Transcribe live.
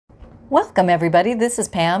Welcome everybody, this is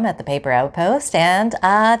Pam at the Paper Outpost, and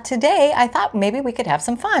today I thought maybe we could have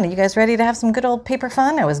some fun. Are you guys ready to have some good old paper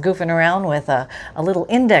fun? I was goofing around with a little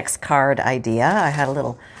index card idea. I had a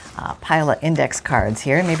little pile of index cards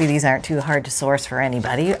here. Maybe these aren't too hard to source for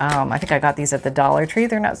anybody. I think I got these at the Dollar Tree.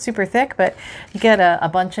 They're not super thick, but you get a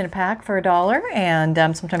bunch in a pack for $1, and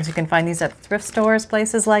sometimes you can find these at thrift stores,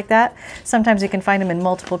 places like that. Sometimes you can find them in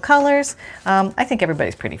multiple colors. I think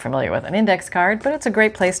everybody's pretty familiar with an index card, but it's a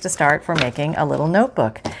great place to start for making a little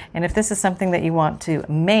notebook. And if this is something that you want to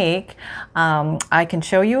make, I can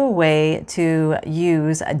show you a way to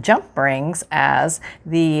use jump rings as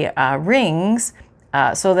the rings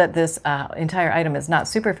so that this entire item is not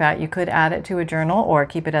super fat. You could add it to a journal or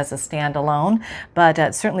keep it as a standalone, but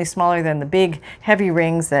it's certainly smaller than the big heavy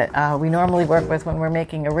rings that we normally work with when we're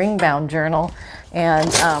making a ring-bound journal. And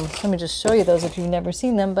let me just show you those if you've never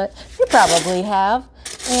seen them, but you probably have.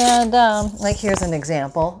 And like here's an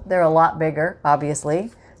example. They're a lot bigger,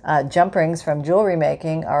 obviously. Jump rings from jewelry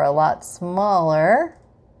making are a lot smaller.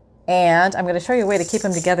 And I'm going to show you a way to keep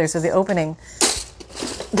them together so the opening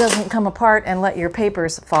doesn't come apart and let your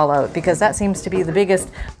papers fall out, because that seems to be the biggest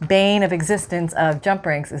bane of existence of jump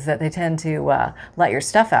rings, is that they tend to let your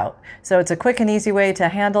stuff out. So it's a quick and easy way to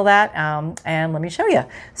handle that, and let me show you.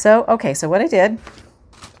 So okay, so what I did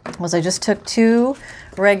was I just took two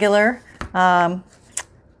regular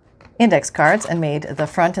index cards and made the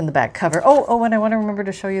front and the back cover. Oh, and I want to remember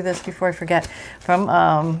to show you this before I forget.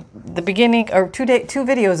 From the beginning, or two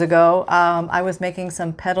videos ago, I was making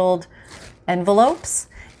some petaled envelopes.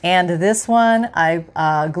 And this one,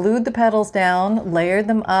 I glued the petals down, layered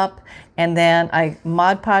them up, and then I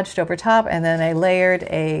Mod Podged over top, and then I layered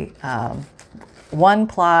a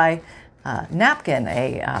one-ply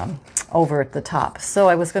napkin over at the top. So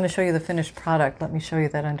I was going to show you the finished product. Let me show you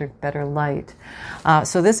that under better light.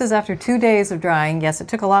 So this is after 2 days of drying. Yes, it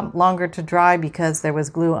took a lot longer to dry because there was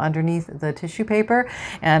glue underneath the tissue paper,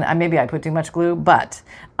 and maybe I put too much glue, but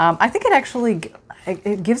I think it actually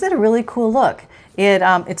it gives it a really cool look.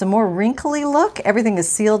 It's a more wrinkly look. Everything is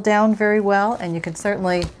sealed down very well, and you can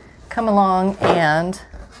certainly come along and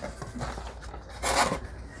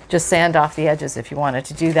just sand off the edges if you wanted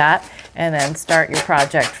to do that, and then start your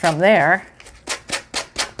project from there.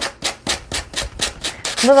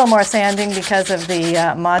 A little more sanding because of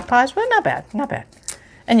the Mod Podge, but not bad, not bad.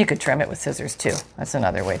 And you could trim it with scissors too. That's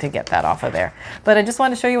another way to get that off of there. But I just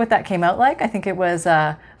want to show you what that came out like. I think it was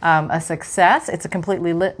a success. It's a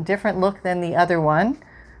completely different look than the other one.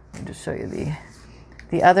 Let me just show you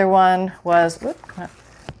the other one was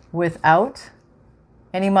without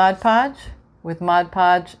any Mod Podge, with Mod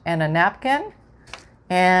Podge and a napkin.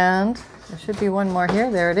 And there should be one more here.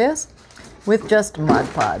 There it is, with just Mod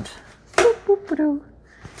Podge. Boop, boop, ba-doo.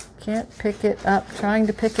 Can't pick it up. Trying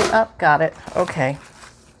to pick it up. Got it. Okay.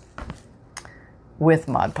 With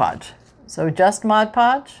Mod Podge. So just Mod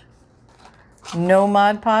Podge, no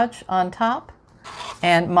Mod Podge on top,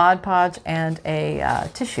 and Mod Podge and a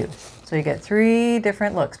tissue. So you get 3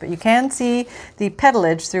 different looks, but you can see the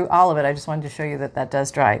petalage through all of it. I just wanted to show you that that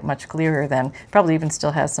does dry much clearer than, probably even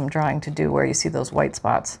still has some drying to do where you see those white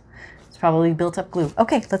spots. It's probably built up glue.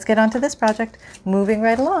 Okay, let's get on to this project. Moving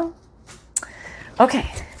right along.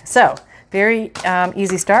 Okay, so very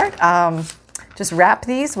easy start. Just wrap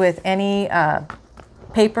these with any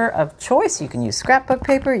paper of choice. You can use scrapbook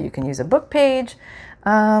paper, you can use a book page,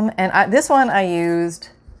 and this one I used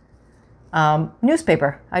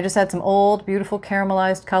newspaper. I just had some old, beautiful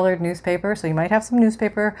caramelized colored newspaper, so you might have some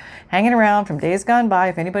newspaper hanging around from days gone by.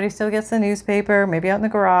 If anybody still gets the newspaper, maybe out in the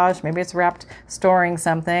garage, maybe it's wrapped storing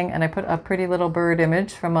something, and I put a pretty little bird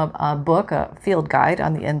image from a book, a field guide,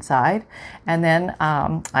 on the inside, and then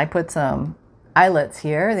I put some eyelets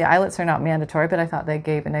here. The eyelets are not mandatory, but I thought they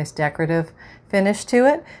gave a nice decorative finish to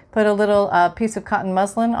it. Put a little piece of cotton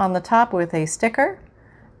muslin on the top with a sticker,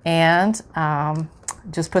 and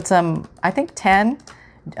just put some, I think 10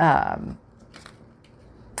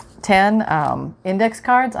 index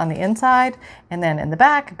cards on the inside, and then in the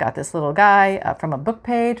back I've got this little guy from a book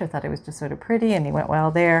page. I thought it was just sort of pretty, and he went well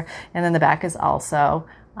there. And then the back is also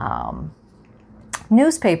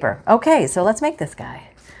newspaper. Okay, so let's make this guy.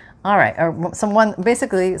 All right,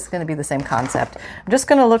 basically it's going to be the same concept. I'm just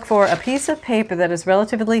going to look for a piece of paper that is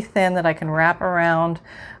relatively thin that I can wrap around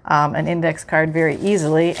an index card very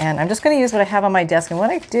easily. And I'm just going to use what I have on my desk. And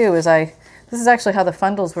what I do is this is actually how the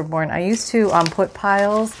fundles were born. I used to put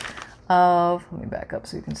piles of, let me back up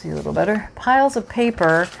so you can see a little better, piles of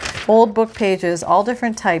paper old book pages, all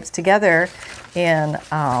different types, together in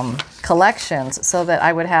collections so that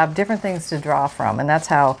I would have different things to draw from. And that's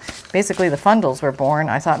how basically the fundles were born.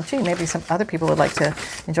 I thought, gee, maybe some other people would like to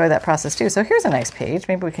enjoy that process too. So here's a nice page.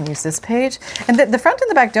 Maybe we can use this page. And the front and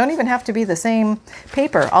the back don't even have to be the same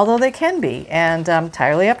paper, although they can be, and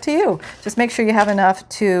entirely up to you. Just make sure you have enough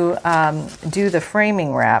to do the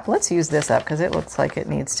framing wrap. Let's use this up because it looks like it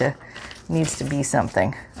needs to be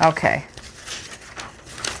something. Okay.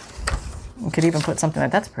 You could even put something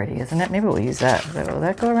that's pretty, isn't it? Maybe we'll use that. Will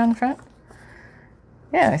that go around the front?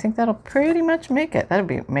 Yeah, I think that'll pretty much make it.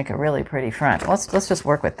 Make a really pretty front. Let's just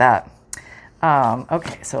work with that.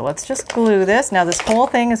 Okay, so let's just glue this. Now this whole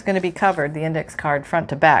thing is going to be covered, the index card front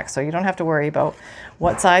to back, so you don't have to worry about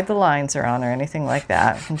what side the lines are on or anything like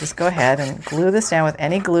that. You can just go ahead and glue this down with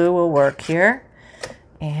any glue will work here.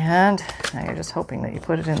 And now you're just hoping that you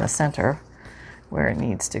put it in the center where it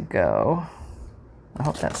needs to go. I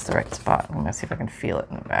hope that's the right spot. I'm going to see if I can feel it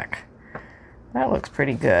in the back. That looks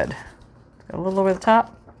pretty good. A little over the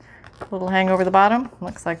top, a little hang over the bottom.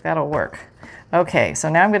 Looks like that'll work. Okay, so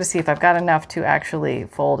now I'm going to see if I've got enough to actually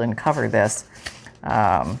fold and cover this.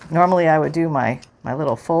 Normally I would do my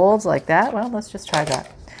little folds like that. Well, let's just try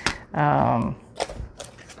that.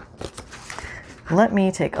 Let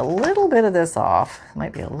me take a little bit of this off. It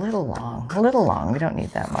might be a little long. We don't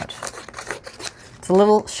need that much. It's a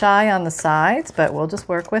little shy on the sides, but we'll just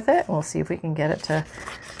work with it. We'll see if we can get it to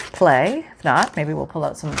play. If not, maybe we'll pull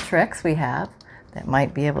out some tricks we have that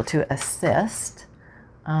might be able to assist.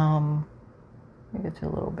 Let me get you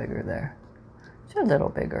a little bigger there. Just a little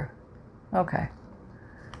bigger. Okay.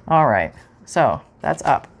 All right. So that's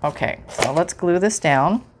up. Okay. So let's glue this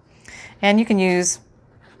down. And you can use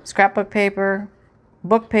scrapbook paper,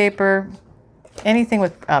 book paper, anything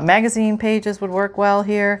with magazine pages would work well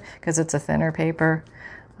here because it's a thinner paper.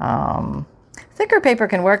 Thicker paper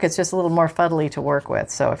can work. It's just a little more fuddly to work with.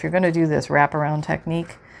 So if you're going to do this wraparound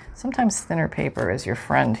technique, sometimes thinner paper is your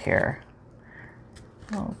friend here.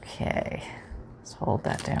 Okay. Let's hold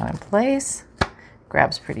that down in place.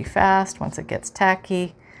 Grabs pretty fast once it gets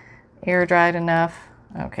tacky. Air dried enough.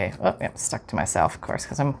 Okay. Oh, yep, stuck to myself, of course,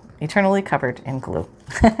 because I'm eternally covered in glue.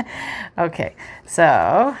 Okay.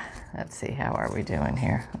 So let's see. How are we doing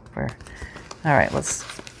here? All right.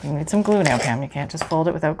 We need some glue now, Pam. You can't just fold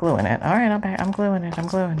it without gluing it. All right. I'm gluing it.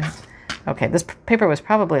 Okay. This paper was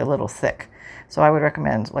probably a little thick, so I would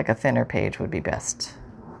recommend like a thinner page would be best.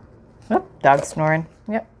 Oh, dog snoring.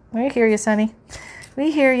 Yep. We hear you, Sonny.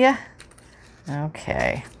 We hear you.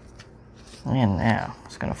 Okay. And now I'm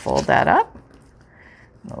just going to fold that up.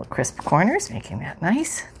 Little crisp corners, making that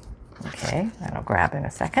nice. Okay, that'll grab in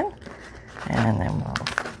a second. And then we'll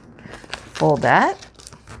fold that.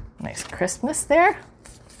 Nice crispness there.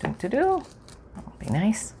 That'll be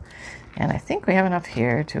nice. And I think we have enough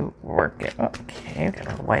here to work it. Okay, we've got a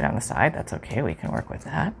little white on the side. That's okay, we can work with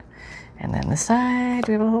that. And then this side,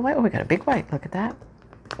 we have a little white. Oh, we got a big white. Look at that.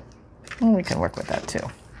 And we can work with that too.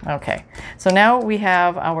 Okay, so now we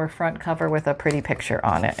have our front cover with a pretty picture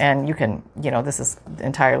on it. And you can, this is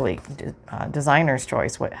entirely designer's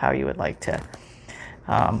choice, how you would like to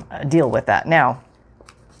deal with that. Now,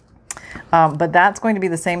 but that's going to be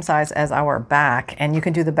the same size as our back. And you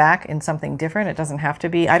can do the back in something different. It doesn't have to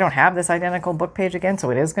be, I don't have this identical book page again, so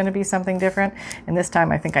it is going to be something different. And this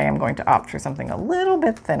time I think I am going to opt for something a little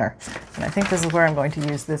bit thinner. And I think this is where I'm going to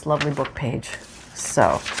use this lovely book page.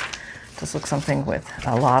 So this looks something with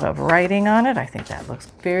a lot of writing on it. I think that looks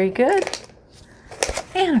very good.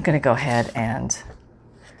 And I'm going to go ahead and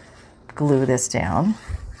glue this down.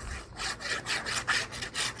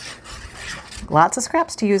 Lots of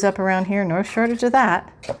scraps to use up around here. No shortage of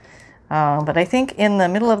that. But I think in the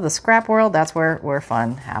middle of the scrap world, that's where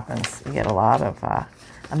fun happens. You get a lot of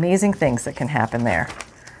amazing things that can happen there.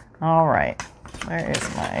 All right. Where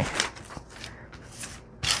is my...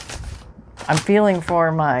 I'm feeling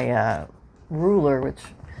for my ruler, which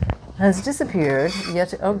has disappeared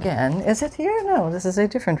yet again. Is it here? No, this is a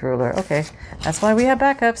different ruler. Okay, that's why we have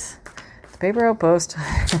backups. It's Paper Outpost.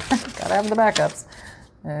 Gotta have the backups.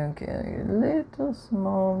 Okay, a little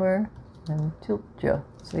smaller and tilt you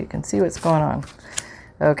so you can see what's going on.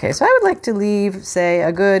 Okay, so I would like to leave, say,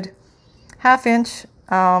 a good ½ inch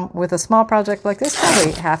with a small project like this.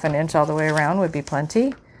 Probably ½ an inch all the way around would be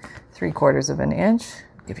plenty. 3/4 of an inch.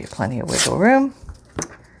 Give you plenty of wiggle room.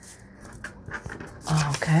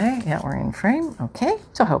 Okay, yeah, we're in frame. Okay,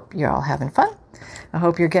 so I hope you're all having fun. I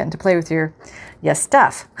hope you're getting to play with your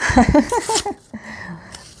stuff.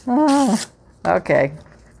 Okay.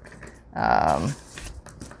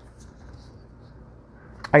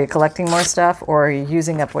 Are you collecting more stuff or are you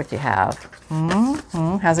using up what you have?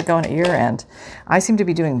 How's it going at your end? I seem to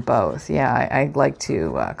be doing both. Yeah, I like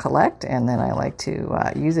to collect, and then I like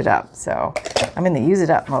to use it up. So I'm in the use it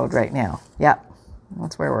up mode right now. Yep,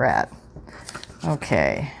 that's where we're at.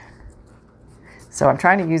 Okay. So I'm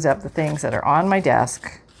trying to use up the things that are on my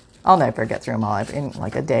desk. I'll never get through them all. In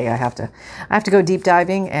like a day, I have to go deep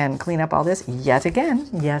diving and clean up all this yet again.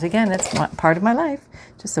 It's part of my life.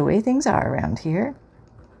 Just the way things are around here.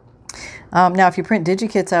 Now, if you print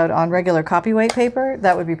DigiKits out on regular copyweight paper,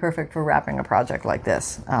 that would be perfect for wrapping a project like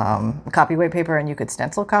this. Copyweight paper, and you could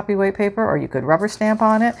stencil copyweight paper, or you could rubber stamp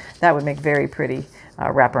on it. That would make very pretty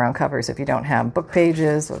wraparound covers if you don't have book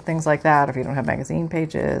pages or things like that, or if you don't have magazine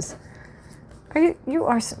pages. You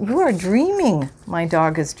are dreaming. My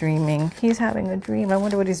dog is dreaming. He's having a dream. I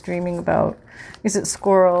wonder what he's dreaming about. Is it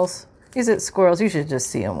squirrels? You should just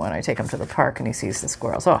see him when I take him to the park and he sees the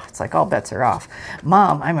squirrels. Oh, it's like all bets are off.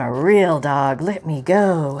 Mom, I'm a real dog. Let me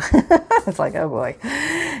go. It's like, oh boy.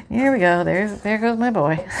 Here we go. There goes my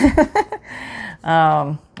boy.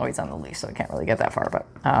 He's on the leash, so I can't really get that far. But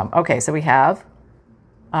okay, so we have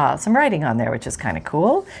some writing on there, which is kind of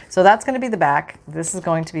cool. So that's going to be the back. This is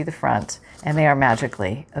going to be the front. And they are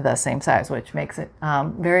magically the same size, which makes it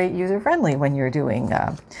very user-friendly when you're doing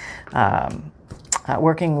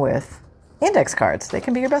working with index cards. They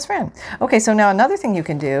can be your best friend. Okay, so now another thing you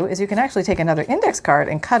can do is you can actually take another index card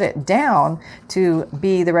and cut it down to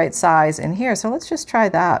be the right size in here. So let's just try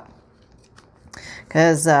that.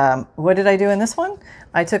 Because what did I do in this one?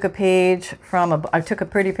 I took a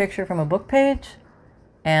pretty picture from a book page,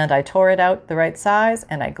 and I tore it out the right size,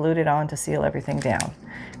 and I glued it on to seal everything down.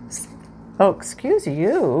 Oh, excuse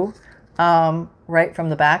you. Right from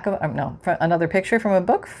the back of, another picture from a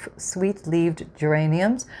book, Sweet-Leaved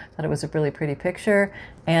Geraniums. Thought it was a really pretty picture.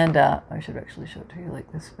 And I should actually show it to you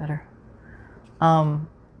like this better.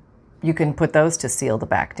 You can put those to seal the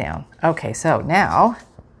back down. Okay, so now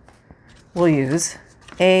we'll use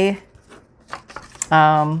and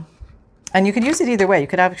you could use it either way. You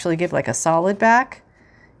could actually give like a solid back,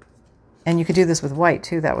 and you could do this with white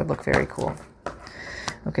too. That would look very cool.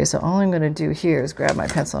 Okay, so all I'm going to do here is grab my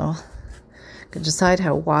pencil. I can decide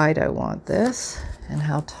how wide I want this and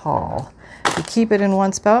how tall. If you keep it in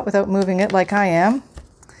one spot without moving it like I am,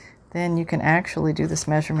 then you can actually do this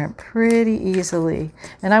measurement pretty easily.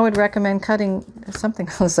 And I would recommend cutting something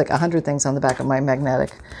else, like 100 things on the back of my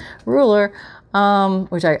magnetic ruler,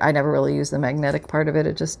 which I never really use the magnetic part of it.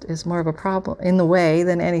 It just is more of a problem in the way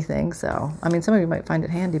than anything. So, I mean, some of you might find it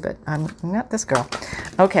handy, but I'm not this girl.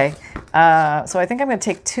 Okay, so I think I'm going to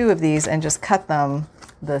take 2 of these and just cut them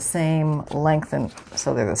the same length, and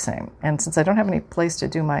so they're the same. And since I don't have any place to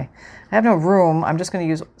do I have no room, I'm just going to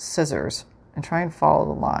use scissors and try and follow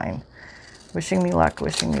the line. Wishing me luck,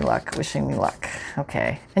 wishing me luck, wishing me luck.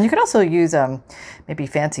 Okay. And you could also use maybe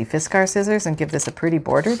fancy Fiskar scissors and give this a pretty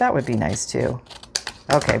border. That would be nice too.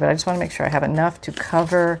 Okay, but I just want to make sure I have enough to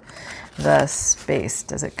cover the space.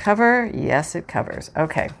 Does it cover? Yes, it covers.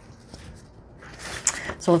 Okay.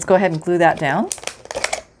 So let's go ahead and glue that down.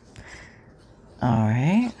 All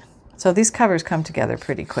right. So these covers come together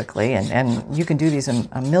pretty quickly, and you can do these in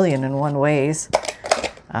a million and one ways.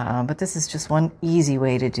 But this is just one easy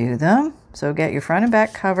way to do them. So get your front and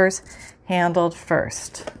back covers handled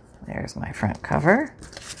first. There's my front cover.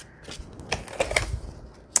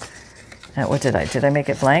 And what did I make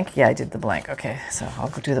it blank? Yeah, I did the blank. Okay, so I'll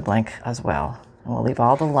go do the blank as well. And we'll leave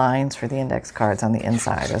all the lines for the index cards on the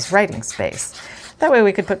inside as writing space. That way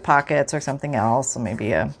we could put pockets or something else, or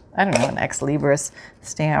maybe an Ex Libris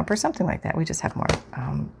stamp or something like that. We just have more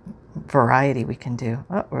variety we can do.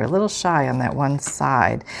 Oh, we're a little shy on that one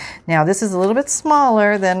side. Now this is a little bit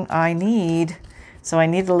smaller than I need, so I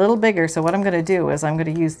need a little bigger. So what I'm going to do is I'm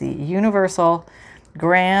going to use the Universal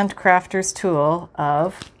Grand Crafter's tool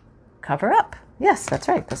of cover up. Yes, that's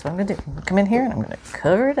right. That's what I'm going to do. Come in here and I'm going to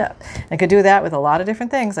cover it up. I could do that with a lot of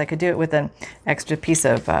different things. I could do it with an extra piece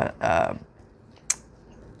of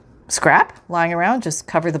scrap lying around, just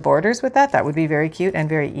cover the borders with that. That would be very cute and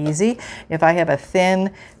very easy. If I have a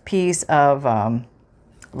thin piece of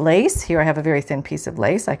lace, here I have a very thin piece of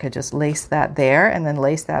lace, I could just lace that there and then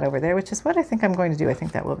lace that over there, which is what I think I'm going to do. I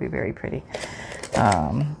think that will be very pretty.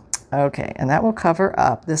 Okay, and that will cover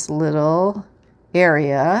up this little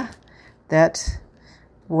area that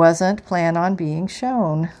wasn't planned on being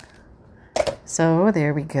shown. So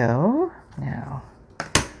there we go. Now,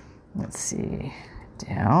 let's see.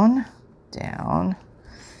 Down, down.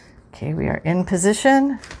 Okay, we are in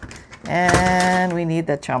position, and we need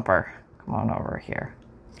the chomper. Come on over here.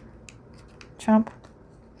 Chomp.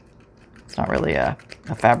 It's not really a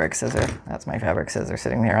fabric scissor. That's my fabric scissor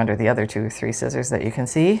sitting there under the other 2 or 3 scissors that you can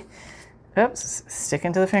see. Oops,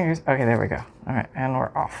 sticking to the fingers. Okay, there we go. All right, and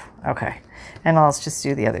we're off. Okay, and let's just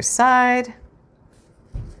do the other side.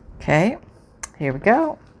 Okay, here we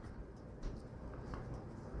go.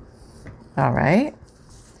 All right.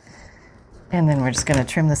 And then we're just going to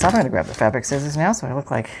trim this up. I'm going to grab the fabric scissors now so I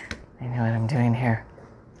look like I know what I'm doing here.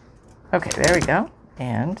 Okay, there we go.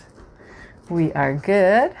 And we are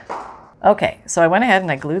good. Okay, so I went ahead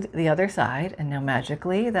and I glued the other side, and now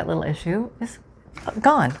magically that little issue is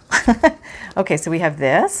gone. Okay, so we have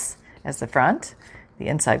this as the front, the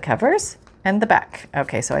inside covers, and the back.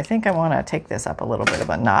 Okay, so I think I want to take this up a little bit of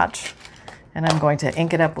a notch, and I'm going to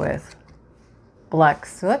ink it up with black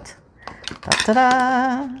soot.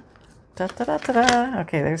 Da-da-da. Da-da-da-da-da.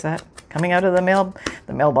 Okay, there's that coming out of the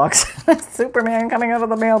mailbox. Superman coming out of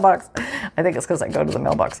the mailbox. I think it's because I go to the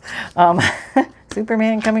mailbox.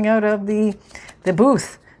 Superman coming out of the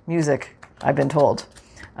booth music, I've been told.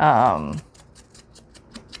 I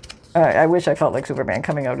wish I felt like Superman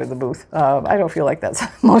coming out of the booth. I don't feel like that's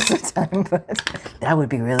most of the time, but that would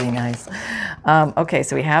be really nice. Okay,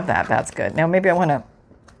 so we have that. That's good. Now maybe I want to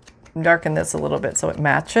darken this a little bit so it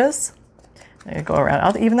matches. I go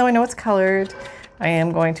around, even though I know it's colored, I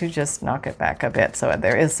am going to just knock it back a bit so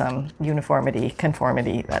there is some uniformity,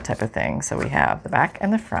 conformity, that type of thing. So we have the back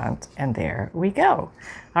and the front, and there we go.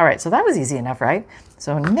 All right, so that was easy enough, right?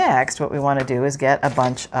 So next, what we want to do is get a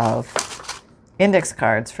bunch of index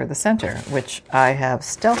cards for the center, which I have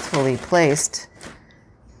stealthily placed.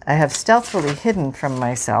 I have stealthily hidden from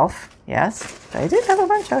myself. Yes, I did have a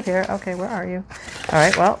bunch out here. Okay, where are you? All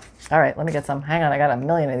right, well, all right, let me get some. Hang on, I got a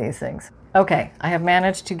million of these things. Okay, I have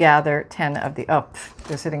managed to gather 10 of the, oh,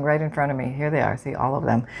 they're sitting right in front of me. Here they are, see all of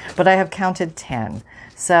them. But I have counted 10.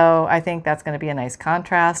 So I think that's going to be a nice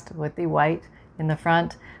contrast with the white in the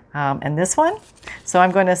front and this one. So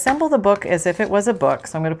I'm going to assemble the book as if it was a book.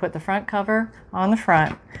 So I'm going to put the front cover on the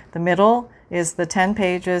front. The middle is the 10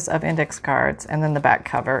 pages of index cards, and then the back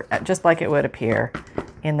cover, just like it would appear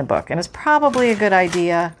in the book. And it's probably a good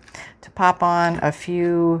idea to pop on a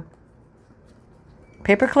few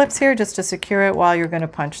paper clips here just to secure it while you're going to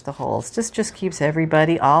punch the holes. This just keeps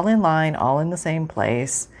everybody all in line, all in the same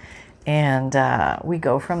place. And we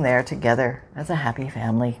go from there together as a happy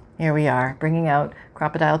family. Here we are, bringing out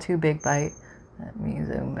Crocodile 2 Big Bite. Let me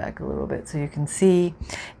zoom back a little bit so you can see.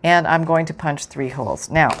 And I'm going to punch 3 holes.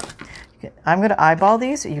 Now, I'm going to eyeball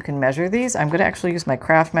these. You can measure these. I'm going to actually use my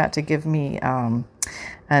craft mat to give me an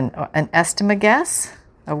estimate guess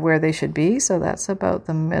of where they should be. So that's about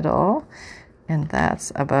the middle. And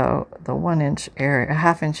that's about the 1 inch area, a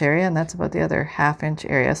 ½ inch area, and that's about the other ½ inch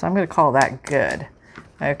area. So I'm going to call that good.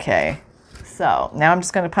 Okay, so now I'm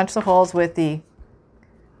just going to punch the holes with the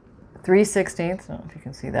 3/16. I don't know if you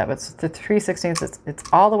can see that, but it's the 3/16. It's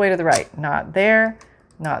all the way to the right. Not there,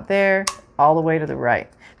 not there, all the way to the right.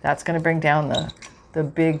 That's going to bring down the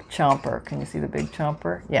big chomper. Can you see the big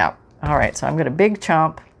chomper? Yeah. All right, so I'm going to big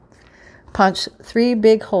chomp, punch 3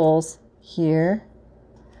 big holes here.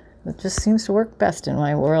 It just seems to work best in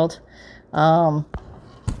my world. Okay.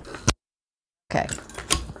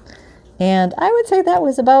 And I would say that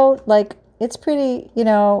was about, like, it's pretty,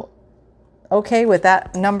 okay with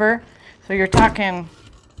that number. So you're talking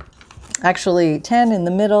actually 10 in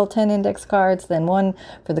the middle, 10 index cards, then 1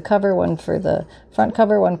 for the cover, 1 for the front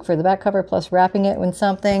cover, 1 for the back cover, plus wrapping it with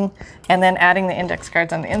something, and then adding the index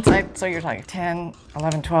cards on the inside. So you're talking 10,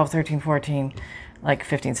 11, 12, 13, 14, like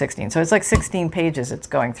 15, 16. So it's like 16 pages it's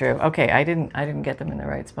going through. Okay, I didn't get them in the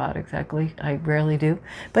right spot exactly. I rarely do.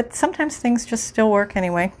 But sometimes things just still work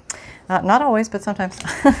anyway. Not always, but sometimes.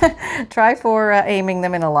 Try for aiming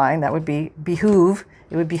them in a line. That would behoove.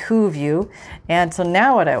 It would behoove you. And so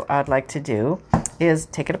now what I'd like to do is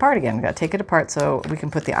take it apart again. We've got to take it apart so we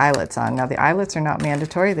can put the eyelets on. Now the eyelets are not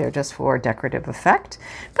mandatory. They're just for decorative effect.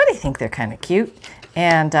 But I think they're kind of cute.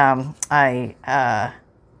 And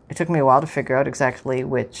it took me a while to figure out exactly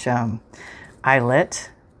which eyelet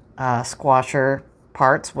squasher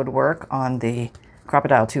parts would work on the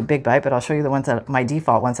Crocodile 2 Big Bite, but I'll show you the ones that my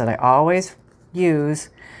default ones that I always use,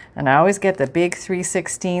 and I always get the big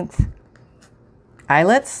 3/16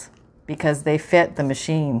 eyelets because they fit the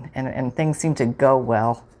machine and things seem to go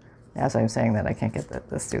well. As I'm saying that, I can't get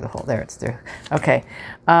this through the hole. There, it's through. Okay.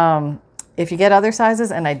 If you get other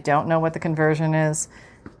sizes and I don't know what the conversion is,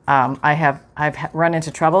 I've run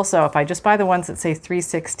into trouble. So if I just buy the ones that say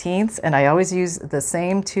 3/16 and I always use the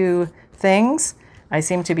same 2 things, I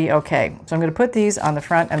seem to be okay. So I'm going to put these on the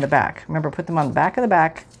front and the back. Remember, put them on the back of the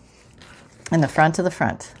back and the front of the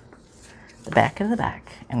front. The back of the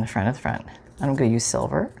back and the front of the front. And I'm going to use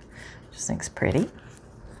silver. Just thinks pretty.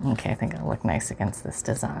 Okay, I think it'll look nice against this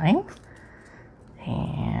design.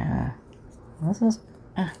 And this is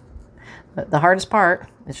the hardest part,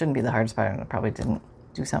 it shouldn't be the hardest part, I probably didn't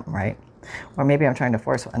do something right. Or maybe I'm trying to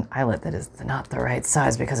force an eyelet that is not the right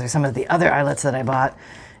size because there's some of the other eyelets that I bought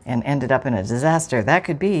and ended up in a disaster. That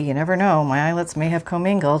could be, you never know. My eyelets may have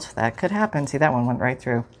commingled. That could happen. See, that one went right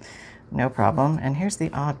through. No problem. And here's the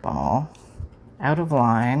oddball. Out of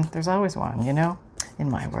line. There's always one, you know, in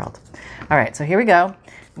my world. All right, so here we go.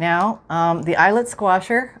 Now, the eyelet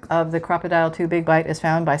squasher of the Crocodile 2 Big Bite is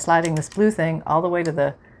found by sliding this blue thing all the way to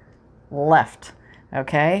the left,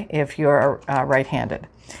 okay, if you're right-handed.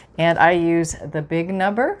 And I use the big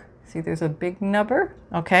nubber. See, there's a big nubber,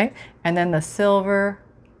 okay? And then the silver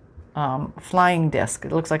flying disc.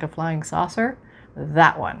 It looks like a flying saucer.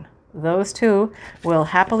 That one. Those two will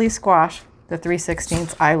happily squash the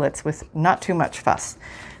 3/16 eyelets with not too much fuss.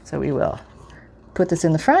 So we will put this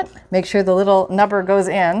in the front, make sure the little nubber goes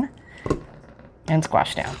in, and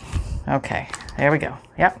squash down. Okay, there we go.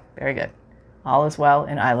 Yep, very good. All is well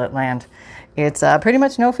in eyelet land. It's pretty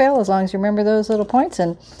much no fail as long as you remember those little points.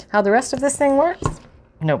 And how the rest of this thing works,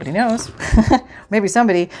 nobody knows. Maybe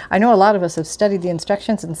somebody. I know a lot of us have studied the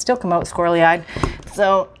instructions and still come out squirrely-eyed.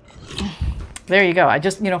 So there you go. I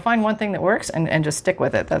just, find one thing that works and just stick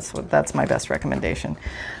with it. That's my best recommendation.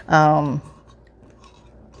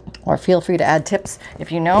 Or feel free to add tips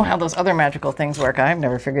if you know how those other magical things work. I've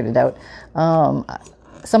never figured it out.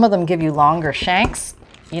 Some of them give you longer shanks,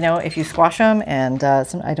 if you squash them, and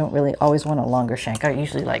I don't really always want a longer shank. I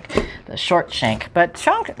usually like the short shank, but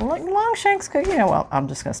long shanks could, well, I'm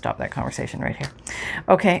just going to stop that conversation right here.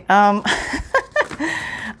 Okay.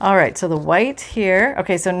 All right. So the white here.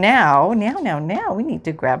 Okay. So now we need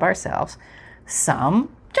to grab ourselves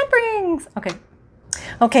some jump rings.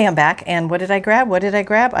 Okay, I'm back. And what did I grab?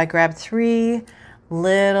 I grabbed 3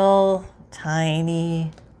 little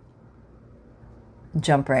tiny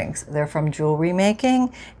jump rings. They're from jewelry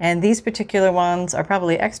making, and these particular ones are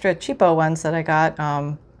probably extra cheapo ones that I got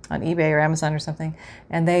on eBay or Amazon or something.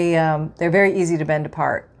 And they're very easy to bend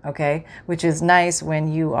apart, okay? Which is nice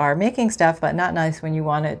when you are making stuff, but not nice when you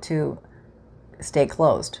want it to stay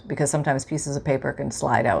closed, because sometimes pieces of paper can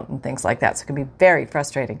slide out and things like that. So it can be very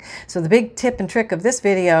frustrating. So the big tip and trick of this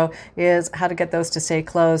video is how to get those to stay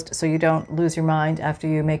closed so you don't lose your mind after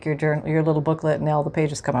you make your journal, your little booklet, and all the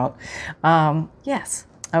pages come out. Yes.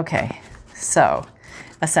 Okay. So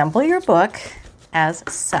assemble your book as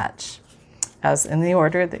such, as in the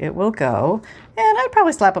order that it will go. And I'd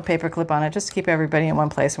probably slap a paper clip on it just to keep everybody in one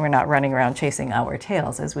place and we're not running around chasing our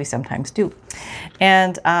tails as we sometimes do.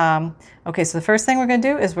 And okay, so the first thing we're going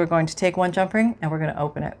to do is we're going to take one jump ring and we're going to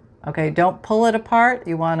open it. Okay, don't pull it apart.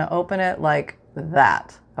 You want to open it like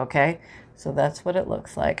that. Okay, so that's what it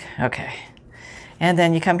looks like. Okay, and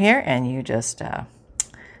then you come here and you just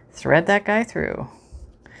thread that guy through.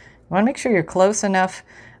 You want to make sure you're close enough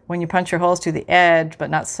when you punch your holes to the edge, but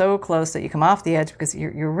not so close that you come off the edge, because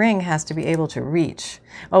your ring has to be able to reach.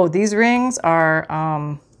 Oh, these rings are,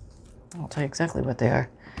 I'll tell you exactly what they are.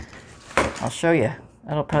 I'll show you.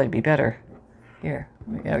 That'll probably be better. Here,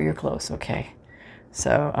 you're close. Okay.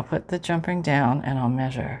 So I'll put the jump ring down and I'll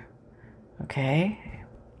measure. Okay.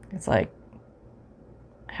 It's like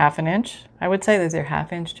 1/2 inch. I would say these are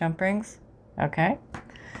 1/2 inch jump rings. Okay.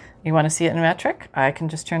 You want to see it in metric? I can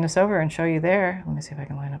just turn this over and show you there. Let me see if I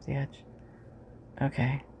can line up the edge.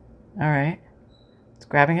 Okay. All right. It's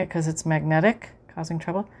grabbing it because it's magnetic, causing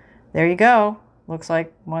trouble. There you go. Looks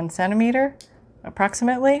like 1 centimeter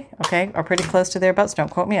approximately. Okay. Or pretty close to thereabouts.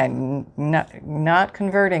 Don't quote me. I'm not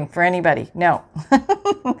converting for anybody. No.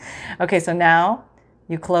 Okay. So now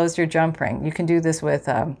you closed your jump ring. You can do this with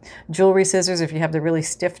jewelry scissors if you have the really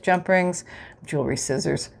stiff jump rings. Jewelry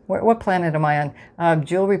scissors. What planet am I on?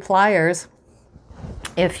 Jewelry pliers.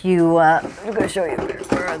 If you, I'm going to show you.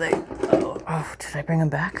 Where are they? Oh, did I bring them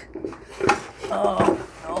back? Oh,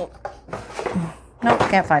 no. Nope,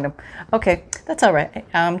 can't find them. Okay, that's all right.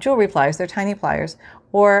 Jewelry pliers, they're tiny pliers.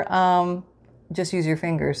 Or just use your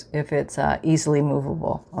fingers if it's easily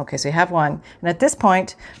movable. Okay, so you have one. And at this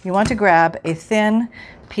point, you want to grab a thin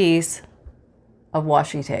piece of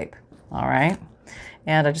washi tape. All right?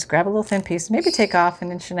 And I just grab a little thin piece, maybe take off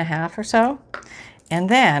 1.5 inches or so. And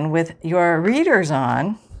then with your readers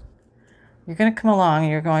on, you're going to come along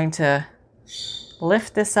and you're going to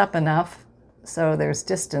lift this up enough so there's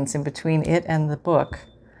distance in between it and the book.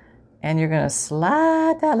 And you're going to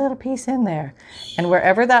slide that little piece in there. And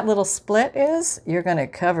wherever that little split is, you're going to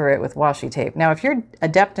cover it with washi tape. Now, if you're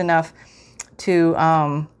adept enough to,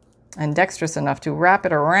 and dexterous enough to wrap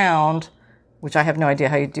it around, which I have no idea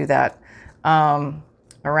how you do that,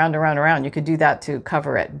 around, you could do that to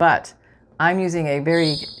cover it. But I'm using a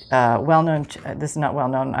very well-known, this is not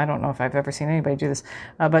well-known, I don't know if I've ever seen anybody do this,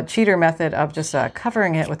 but cheater method of just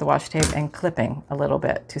covering it with the washi tape and clipping a little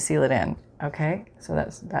bit to seal it in. Okay, so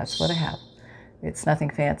that's what I have. It's nothing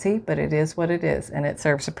fancy, but it is what it is, and it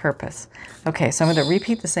serves a purpose. Okay, so I'm going to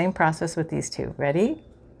repeat the same process with these two. Ready?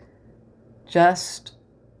 Just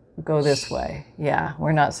go this way. Yeah,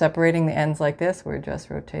 we're not separating the ends like this. We're just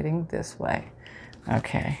rotating this way.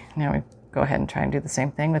 Okay, now we go ahead and try and do the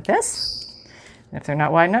same thing with this. And if they're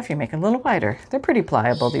not wide enough, you make it a little wider. They're pretty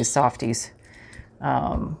pliable, these softies.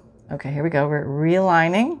 Okay, here we go. We're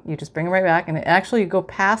realigning. You just bring it right back, and actually you go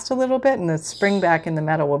past a little bit, and the spring back in the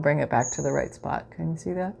metal will bring it back to the right spot. Can you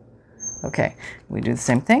see that? Okay, we do the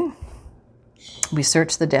same thing. We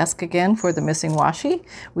search the desk again for the missing washi.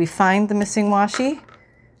 We find the missing washi.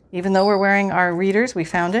 Even though we're wearing our readers, we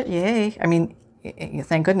found it. Yay. I mean,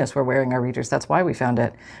 thank goodness we're wearing our readers. That's why we found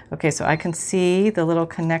it. Okay, so I can see the little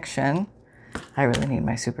connection. I really need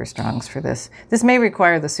my super strongs for this. This may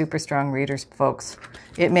require the super strong readers, folks.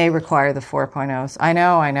 It may require the 4.0s. I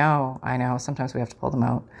know. Sometimes we have to pull them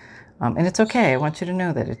out. And it's okay. I want you to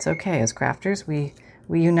know that it's okay. As crafters, we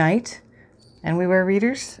unite and we wear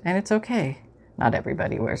readers, and it's okay. Not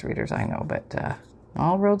everybody wears readers, I know, but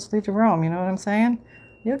all roads lead to Rome. You know what I'm saying?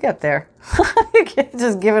 You'll get there. You can't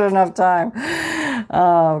just give it enough time.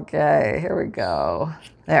 Okay, here we go.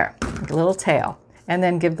 There, a little tail. And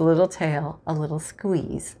then give the little tail a little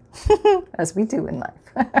squeeze, as we do in life.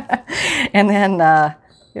 And then,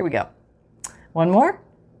 here we go. One more.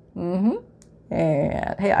 And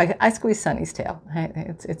hey, I squeeze Sunny's tail. Hey,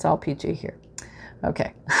 it's all PG here.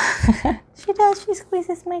 Okay. She does. She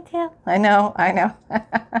squeezes my tail. I know.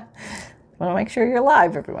 Want to make sure you're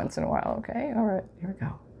live every once in a while. Okay. All right. Here we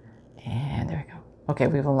go. And there we go. Okay,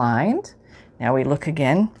 we've aligned. Now we look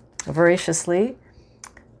again voraciously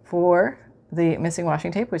for the missing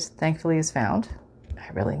washing tape, which thankfully is found. I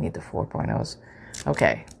really need the 4.0s.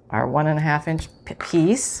 Okay, our 1.5 inch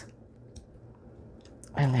piece.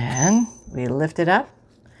 And then we lift it up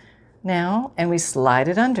now and we slide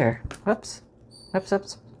it under. Whoops.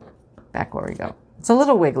 Back where we go. It's a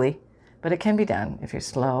little wiggly, but it can be done if you're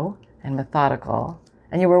slow and methodical.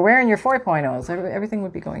 And you were wearing your 4.0s, everything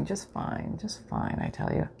would be going just fine, I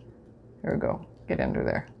tell you. Here we go. Get under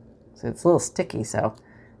there. So it's a little sticky, so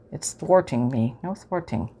it's thwarting me. No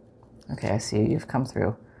thwarting. Okay, I see you. You've come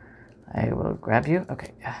through. I will grab you.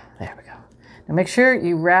 Okay, there we go. Now make sure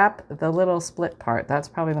you wrap the little split part. That's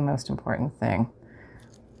probably the most important thing.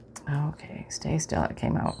 Okay, stay still. It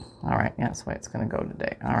came out. All right, yeah, that's the way it's going to go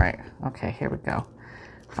today. All right, okay, here we go.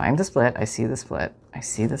 Find the split. I see the split.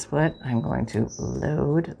 I'm going to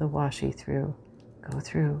load the washi through. Go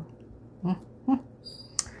through.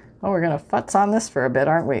 Oh, we're going to futz on this for a bit,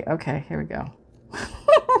 aren't we? Okay, here we go.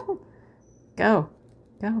 Go.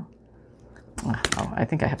 Oh, I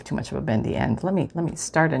think I have too much of a bendy end. Let me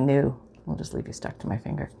start anew. We'll just leave you stuck to my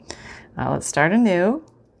finger. Let's start anew.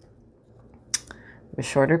 A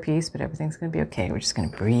shorter piece, but everything's going to be okay. We're just going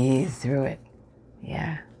to breathe through it.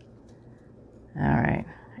 Yeah. All right.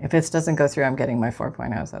 If this doesn't go through, I'm getting my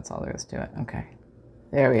 4.0s. That's all there is to it. Okay.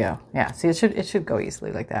 There we go. Yeah. See, it should go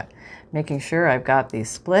easily like that. Making sure I've got the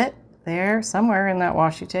split there somewhere in that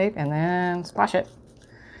washi tape, and then squash it.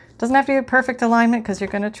 Doesn't have to be a perfect alignment because you're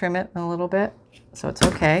going to trim it a little bit, so it's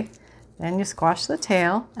okay. Then you squash the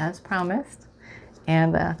tail as promised,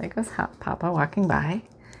 and there goes Papa walking by.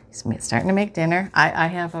 He's starting to make dinner. I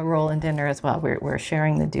have a role in dinner as well. We're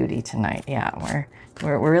sharing the duty tonight. Yeah,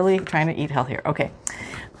 we're really trying to eat healthier. Okay,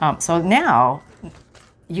 so now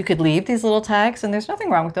you could leave these little tags, and there's nothing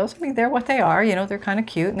wrong with those. I mean, they're what they are. You know, they're kind of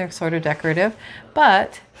cute and they're sort of decorative.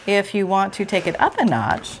 But if you want to take it up a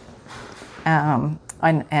notch and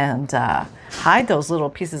hide those little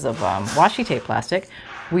pieces of washi tape plastic,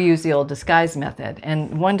 we use the old disguise method.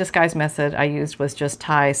 And one disguise method I used was just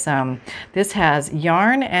tie some, this has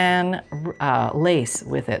yarn and lace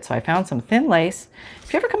with it. So I found some thin lace.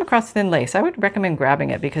 If you ever come across thin lace, I would recommend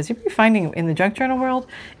grabbing it because you'll be finding in the junk journal world,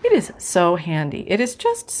 it is so handy. It is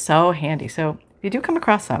just so handy. So if you do come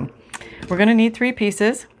across some, we're going to need 3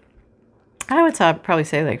 pieces. I would probably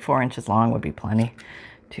say like 4 inches long would be plenty.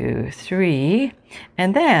 2, 3,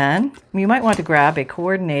 and then you might want to grab a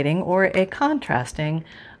coordinating or a contrasting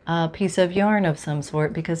piece of yarn of some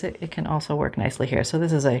sort because it can also work nicely here. So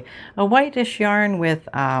this is a whitish yarn with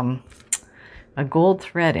a gold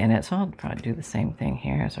thread in it. So I'll probably do the same thing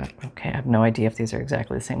here. So, okay, I have no idea if these are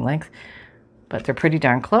exactly the same length, but they're pretty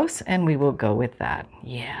darn close, and we will go with that.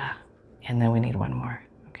 Yeah, and then we need one more.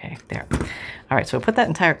 Okay, there. All right, so we'll put that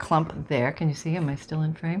entire clump there. Can you see? Am I still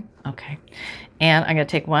in frame? Okay. And I'm going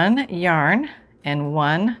to take 1 yarn and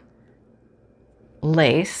 1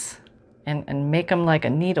 lace and make them like a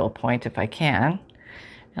needle point if I can.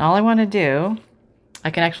 And all I want to do,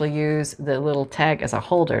 I can actually use the little tag as a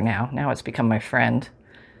holder now. Now it's become my friend.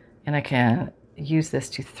 And I can use this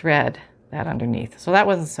to thread that underneath. So that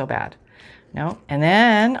wasn't so bad. No. And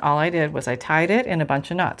then all I did was I tied it in a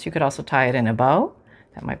bunch of knots. You could also tie it in a bow.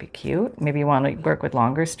 That might be cute. Maybe you want to work with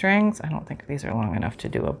longer strings. I don't think these are long enough to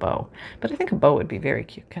do a bow. But I think a bow would be very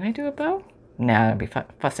cute. Can I do a bow? No, I'd be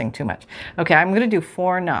fussing too much. Okay, I'm going to do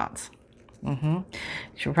 4 knots. You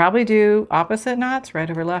should probably do opposite knots, right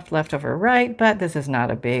over left, left over right. But this is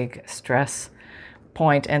not a big stress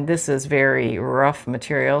point, and this is very rough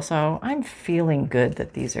material, so I'm feeling good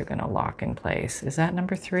that these are going to lock in place. Is that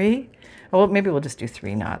number 3? Oh, well, maybe we'll just do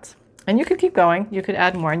 3 knots. And you could keep going. You could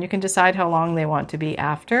add more, and you can decide how long they want to be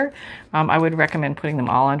after. I would recommend putting them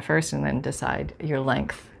all on first and then decide your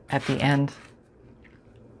length at the end,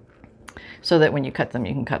 so that when you cut them,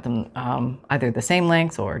 you can cut them either the same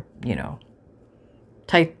length or, you know,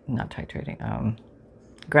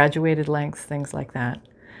 graduated lengths, things like that.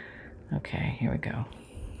 Okay, here we go.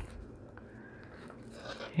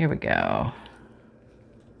 Here we go.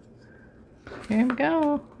 Here we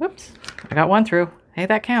go. Whoops. I got one through. Hey,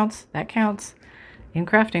 that counts. That counts. In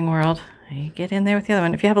crafting world, you get in there with the other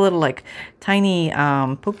one. If you have a little like tiny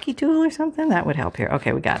pokey tool or something, that would help here.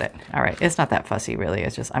 Okay, we got it. All right. It's not that fussy, really.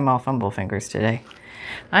 It's just I'm all fumble fingers today.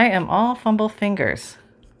 I am all fumble fingers.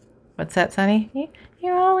 What's that, Sonny?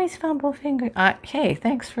 You're always fumble fingers. Hey,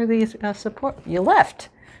 thanks for the support. You left.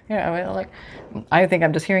 Yeah, I think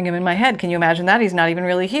I'm just hearing him in my head. Can you imagine that? He's not even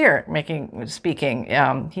really here speaking.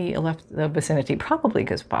 He left the vicinity probably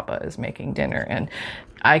because Papa is making dinner, and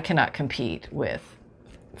I cannot compete with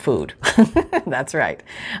food. That's right.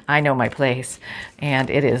 I know my place, and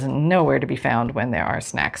it is nowhere to be found when there are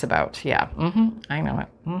snacks about. Yeah, I know it.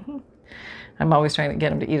 I'm always trying to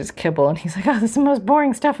get him to eat his kibble, and he's like, oh, this is the most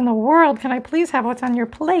boring stuff in the world. Can I please have what's on your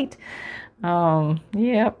plate?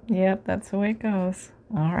 Yep, that's the way it goes.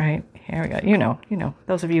 All right, here we go. You know,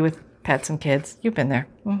 those of you with pets and kids, you've been there.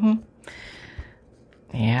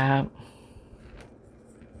 Yeah.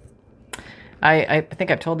 I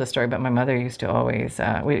think I've told this story, but my mother used to always,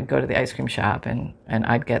 we'd go to the ice cream shop and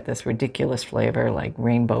I'd get this ridiculous flavor like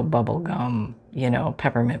rainbow bubble gum,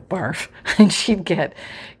 peppermint barf. And she'd get,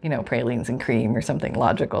 pralines and cream or something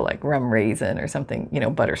logical like rum raisin or something,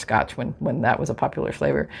 butterscotch when that was a popular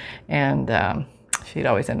flavor. And she'd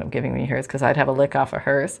always end up giving me hers because I'd have a lick off of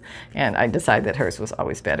hers and I'd decide that hers was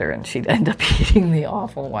always better and she'd end up eating the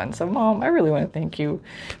awful one. So Mom, I really want to thank you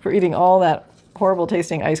for eating all that horrible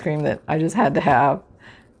tasting ice cream that I just had to have.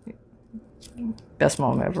 Best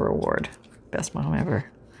mom ever award. Best mom ever.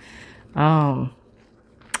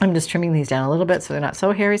 I'm just trimming these down a little bit so they're not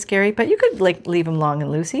so hairy scary, but you could leave them long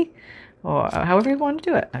and loosey or however you want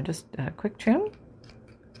to do it. I'm just quick trim.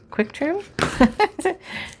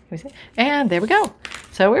 And there we go.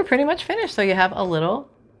 So we're pretty much finished. So you have a little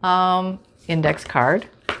index card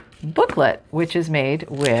booklet, which is made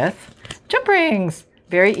with jump rings.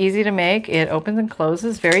 Very easy to make. It opens and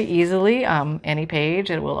closes very easily. Any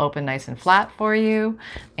page, it will open nice and flat for you.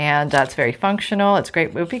 And it's very functional. It's great.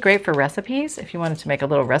 It would be great for recipes. If you wanted to make a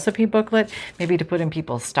little recipe booklet, maybe to put in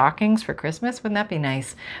people's stockings for Christmas, wouldn't that be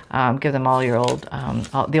nice? Give them all your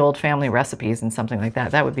the old family recipes and something like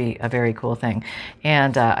that. That would be a very cool thing.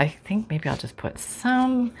 And I think maybe I'll just put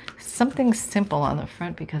something simple on the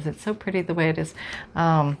front because it's so pretty the way it is.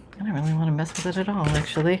 I don't really want to mess with it at all,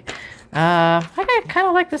 actually. I kind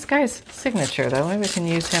of like this guy's signature, though. Maybe we can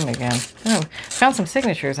use him again. Oh, found some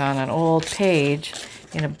signatures on an old page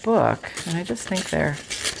in a book, and I just think they're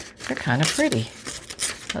kind of pretty.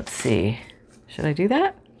 Let's see. Should I do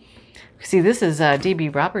that? See, this is D.B.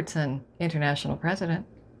 Robertson, International President.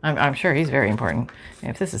 I'm sure he's very important.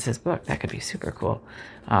 And if this is his book, that could be super cool.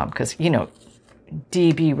 Because,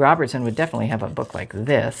 D.B. Robertson would definitely have a book like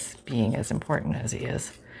this, being as important as he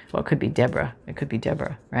is. Well, it could be Deborah. It could be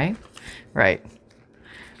Deborah, right? Right.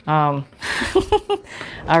 All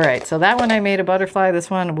right, so that one I made a butterfly. This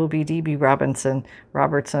one will be D.B. Robertson,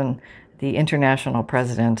 the International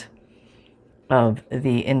President of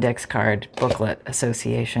the Index Card Booklet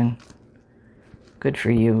Association. Good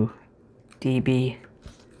for you, D.B.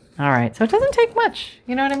 All right, so it doesn't take much.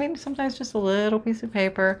 You know what I mean? Sometimes just a little piece of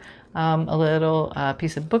paper, a little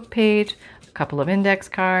piece of book page, a couple of index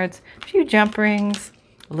cards, a few jump rings,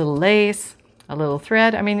 a little lace, a little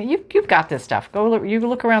thread. I mean, you've got this stuff. You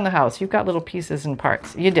look around the house. You've got little pieces and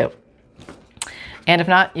parts. You do. And if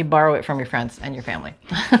not, you borrow it from your friends and your family.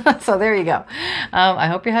 So there you go. I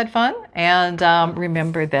hope you had fun. And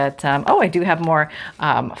remember that, I do have more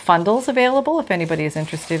fundles available if anybody is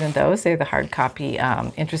interested in those. They're the hard copy,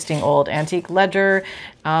 interesting old antique ledger,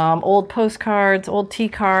 old postcards, old tea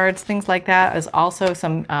cards, things like that. There's also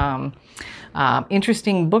some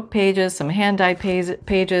interesting book pages, some hand-dyed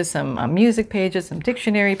pages, some music pages, some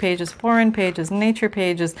dictionary pages, foreign pages, nature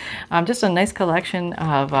pages, just a nice collection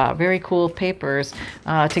of very cool papers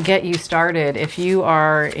to get you started. If you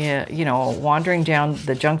are, wandering down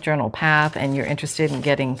the junk journal path and you're interested in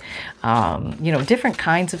getting, different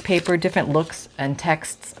kinds of paper, different looks and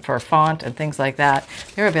texts for font and things like that,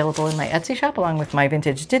 they're available in my Etsy shop along with my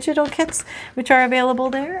vintage digital kits, which are available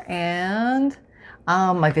there. And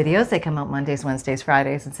my videos, they come out Mondays, Wednesdays,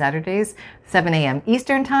 Fridays, and Saturdays, 7 a.m.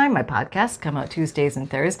 Eastern Time. My podcasts come out Tuesdays and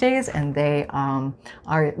Thursdays, and they are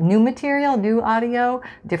new material, new audio,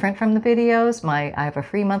 different from the videos. I have a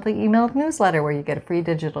free monthly email newsletter where you get a free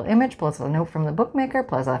digital image, plus a note from the bookmaker,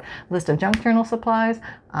 plus a list of junk journal supplies,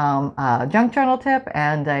 a junk journal tip,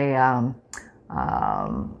 and a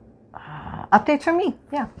updates from me.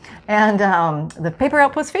 Yeah. And the Paper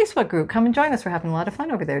Outpost Facebook group, come and join us. We're having a lot of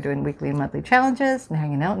fun over there doing weekly and monthly challenges and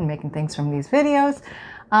hanging out and making things from these videos.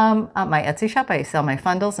 My Etsy shop, I sell my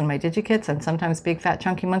fundles and my digikits and sometimes big fat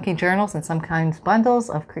chunky monkey journals and sometimes bundles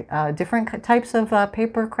of different types of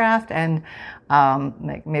paper craft and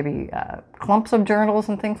maybe clumps of journals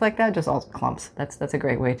and things like that. Just all clumps. That's a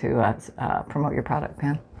great way to promote your product,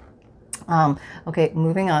 Pam. Okay,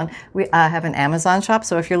 moving on. We have an Amazon shop,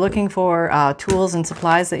 so if you're looking for tools and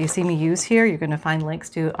supplies that you see me use here, you're going to find links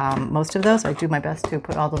to most of those. I do my best to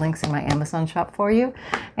put all the links in my Amazon shop for you.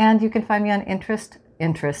 And you can find me on Pinterest,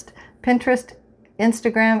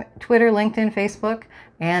 Instagram, Twitter, LinkedIn, Facebook,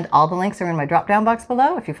 and all the links are in my drop-down box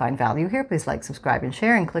below. If you find value here, please like, subscribe, and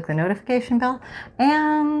share, and click the notification bell.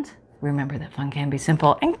 And remember that fun can be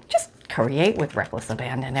simple, and just create with reckless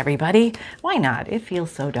abandon, everybody. Why not? It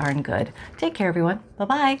feels so darn good. Take care, everyone.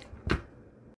 Bye-bye.